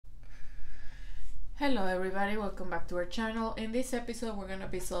Hello everybody, welcome back to our channel. In this episode we're going to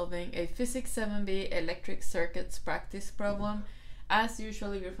be solving a Physics 7B electric circuits practice problem. As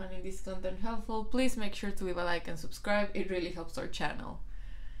usual, if you're finding this content helpful, please make sure to leave a like and subscribe. It really helps our channel.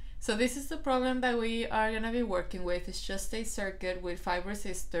 So this is the problem that we are going to be working with. It's just a circuit with 5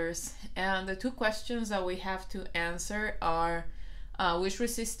 resistors, and the two questions that we have to answer are which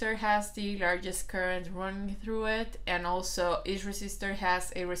resistor has the largest current running through it, and also each resistor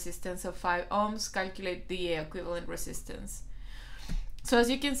has a resistance of 5 ohms. Calculate the equivalent resistance. So as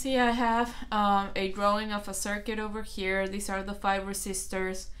you can see, I have a drawing of a circuit over here. These are the 5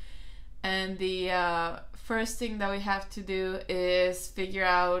 resistors, and the first thing that we have to do is figure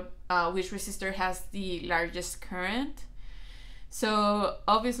out which resistor has the largest current. So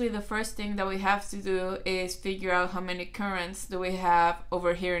obviously the first thing that we have to do is figure out how many currents do we have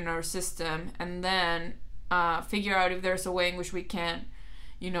over here in our system, and then figure out if there's a way in which we can,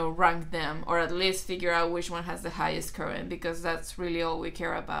 rank them, or at least figure out which one has the highest current, because that's really all we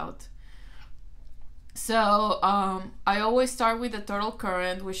care about. So I always start with the total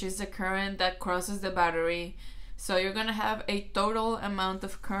current, which is the current that crosses the battery. So you're gonna have a total amount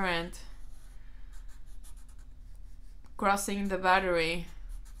of current crossing the battery,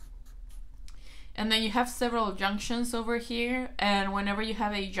 and then you have several junctions over here, and whenever you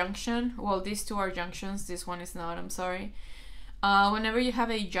have a junction, well, these two are junctions, this one is not, I'm sorry. Whenever you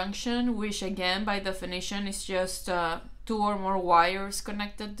have a junction, which again by definition is just 2 or more wires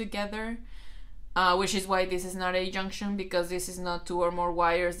connected together, which is why this is not a junction, because this is not 2 or more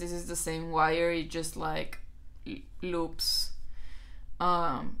wires, this is the same wire, it just like loops.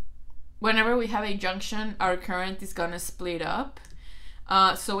 Whenever we have a junction, our current is gonna split up.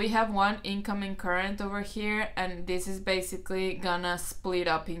 So we have one incoming current over here, and this is basically gonna split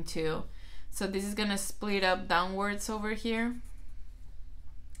up in 2. So this is gonna split up downwards over here,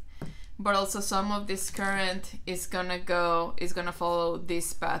 but also some of this current is gonna follow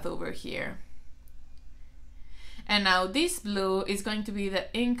this path over here. And now this blue is going to be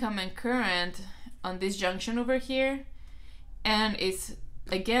the incoming current on this junction over here, and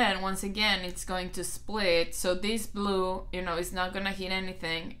once again it's going to split. So this blue, is not gonna hit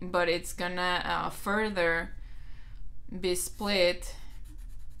anything, but it's gonna further be split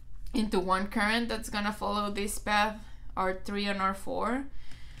into one current that's gonna follow this path, R3 and R4,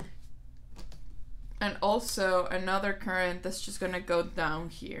 and also another current that's just gonna go down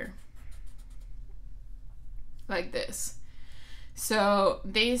here like this. So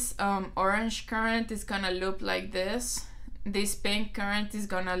this orange current is gonna loop like this. This pink current is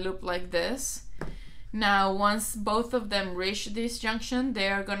gonna loop like this. Now once both of them reach this junction, they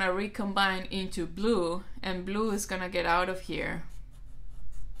are gonna recombine into blue, and blue is gonna get out of here.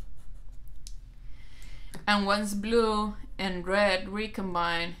 And once blue and red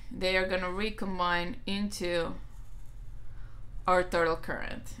recombine, they are gonna recombine into our total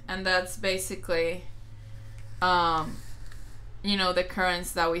current. And that's basically the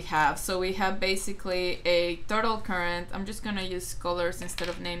currents that we have. So we have basically a total current. I'm just gonna use colors instead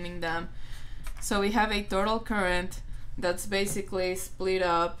of naming them. So we have a total current that's basically split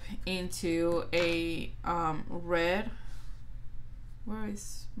up into a red. Where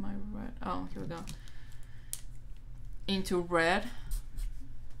is my red? Oh, here we go. Into red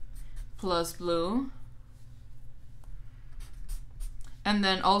plus blue, and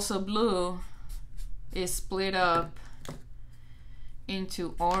then also blue is split up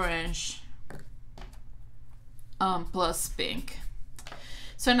into orange plus pink.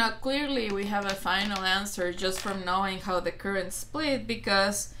 So now clearly we have a final answer just from knowing how the current split,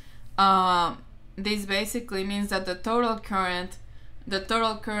 because this basically means that the total current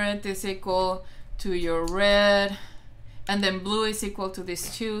is equal to your red, and then blue is equal to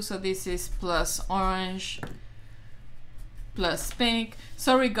this 2, so this is plus orange plus pink.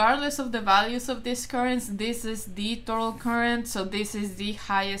 So regardless of the values of these currents, this is the total current, so this is the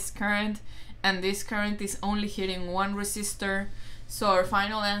highest current, and this current is only hitting one resistor. So our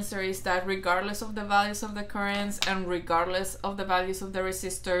final answer is that regardless of the values of the currents and regardless of the values of the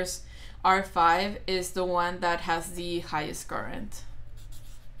resistors, R5 is the one that has the highest current.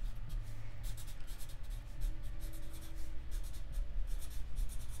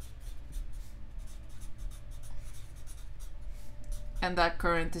 And that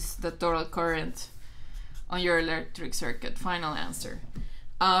current is the total current on your electric circuit. Final answer.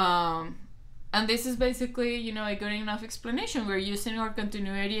 And this is basically, a good enough explanation. We're using our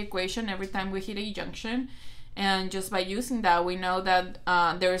continuity equation every time we hit a junction, and just by using that, we know that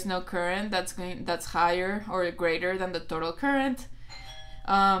there is no current that's higher or greater than the total current.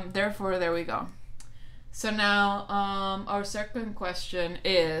 Therefore, there we go. So now our second question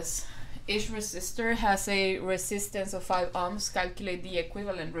is each resistor has a resistance of 5 ohms, calculate the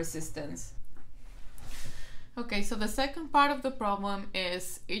equivalent resistance. Okay, so the second part of the problem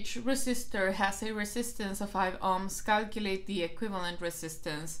is each resistor has a resistance of 5 ohms, calculate the equivalent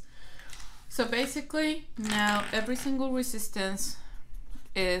resistance. So basically, now every single resistance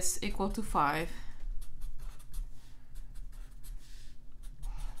is equal to 5.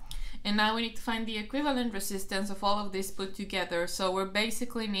 And now we need to find the equivalent resistance of all of this put together. So we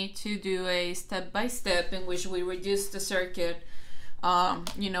basically need to do a step-by-step in which we reduce the circuit,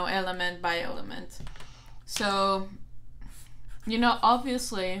 element by element. So,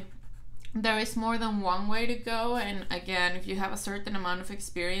 obviously there is more than one way to go. And again, if you have a certain amount of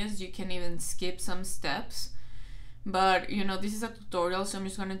experience, you can even skip some steps. But, this is a tutorial, so I'm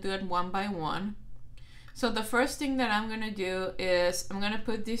just going to do it one by one. So the first thing that I'm going to do is I'm going to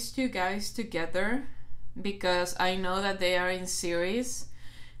put these two guys together because I know that they are in series.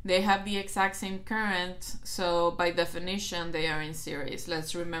 They have the exact same current, so by definition they are in series.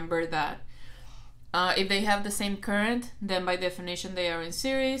 Let's remember that. If they have the same current, then by definition they are in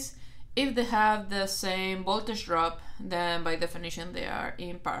series. If they have the same voltage drop, then by definition they are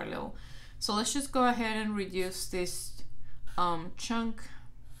in parallel. So let's just go ahead and reduce this chunk.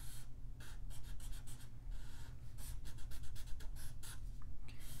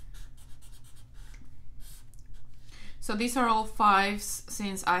 So these are all 5s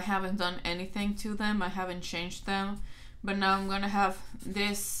since I haven't done anything to them. I haven't changed them. But now I'm going to have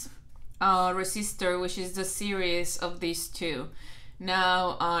this resistor, which is the series of these two.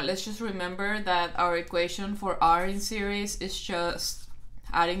 Now let's just remember that our equation for R in series is just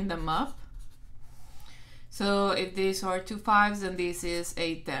adding them up. So if these are 2 5s, then this is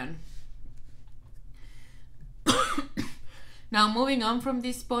a 10. Now moving on from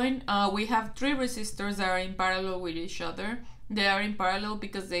this point, we have 3 resistors that are in parallel with each other. They are in parallel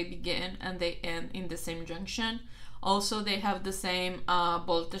because they begin and they end in the same junction. Also, they have the same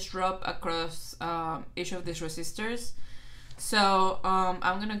voltage drop across each of these resistors. So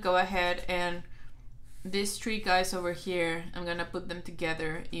I'm gonna go ahead and these 3 guys over here, I'm gonna put them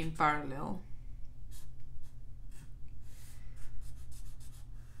together in parallel.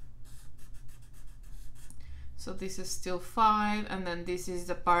 So this is still 5, and then this is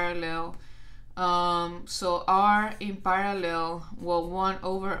the parallel. So R in parallel, well, 1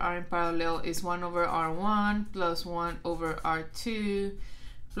 over R in parallel is 1 over R1 plus 1 over R2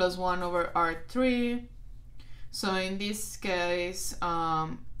 plus 1 over R3. So in this case,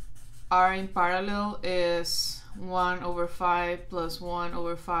 R in parallel is 1 over 5 plus 1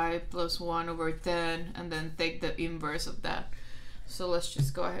 over 5 plus 1 over 10, and then take the inverse of that. So let's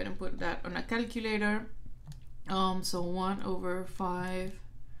just go ahead and put that on a calculator. So 1 over 5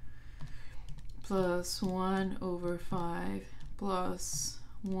 plus 1 over 5 plus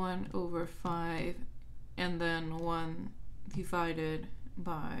 1 over 5, and then 1 divided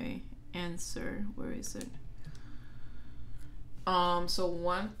by answer. Where is it? So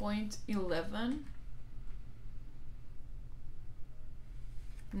 1.11.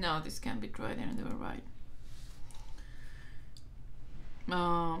 No, this can't be right. I didn't do it right.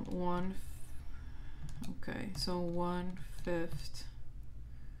 1. Okay, so 1/5.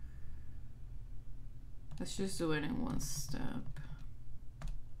 Let's just do it in one step.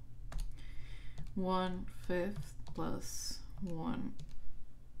 1/5 plus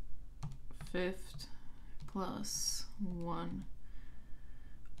 1/5 plus 1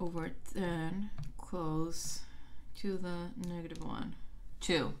 over 10 close to the -1.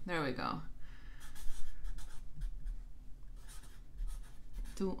 2. There we go.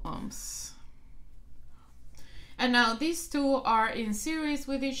 2 ohms. And now these two are in series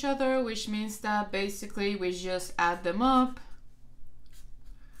with each other, which means that basically we just add them up.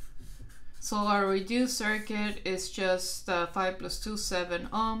 So our reduced circuit is just 5 plus 2, 7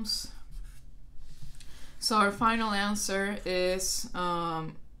 ohms. So our final answer is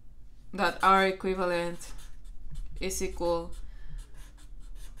that R equivalent is equal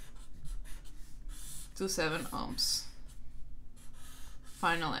to 7 ohms.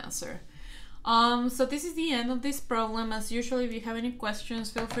 Final answer. So this is the end of this problem. As usual, if you have any questions,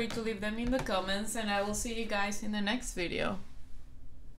 feel free to leave them in the comments, and I will see you guys in the next video.